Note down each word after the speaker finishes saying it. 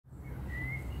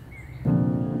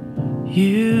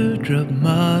You dropped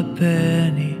my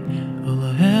penny, all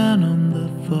I had on the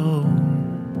phone.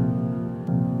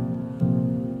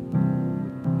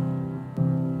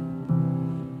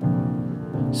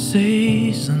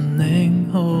 Seasoning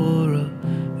horror,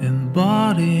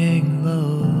 embodying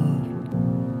love.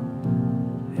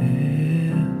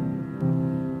 Yeah.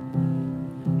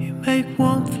 You make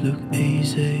warmth look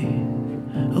easy.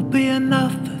 I'll be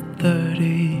enough at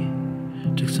 30.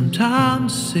 Took some time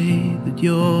to see that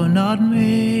you're not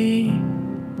me.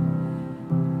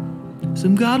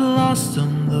 Some got lost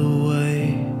on the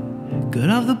way, got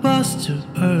off the bus too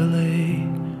early.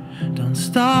 Don't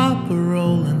stop a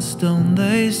rolling stone,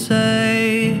 they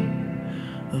say.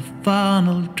 A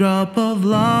final drop of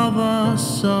lava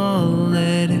solidified.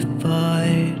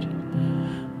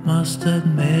 Must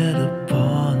admit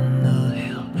upon the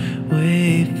hill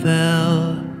we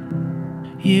fell.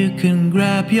 You can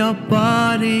grab your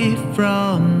body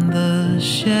from the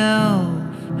shelf.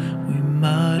 We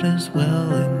might as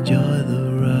well enjoy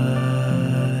the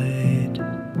ride.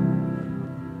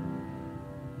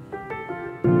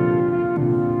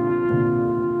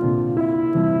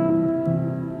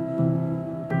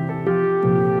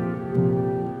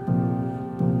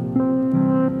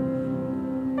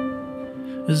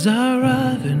 As I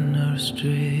arrive in our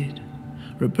street,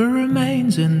 rubber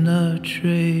remains in a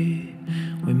tree.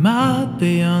 We might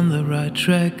be on the right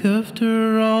track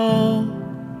after all.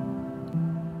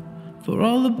 For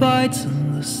all the bites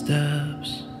and the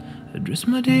stabs, address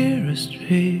my dearest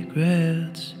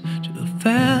regrets to the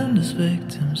offenders,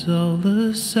 victims, all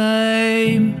the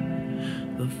same.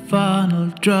 The final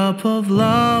drop of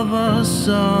lava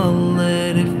solidified.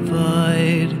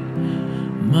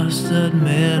 Must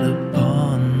admit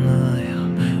upon the hill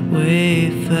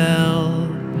we fell.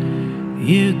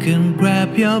 You can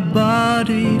grab your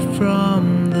body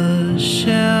from the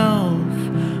shelf.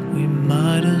 We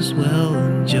might as well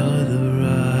enjoy the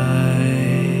ride.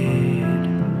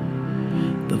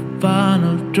 The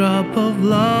final drop of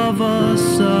lava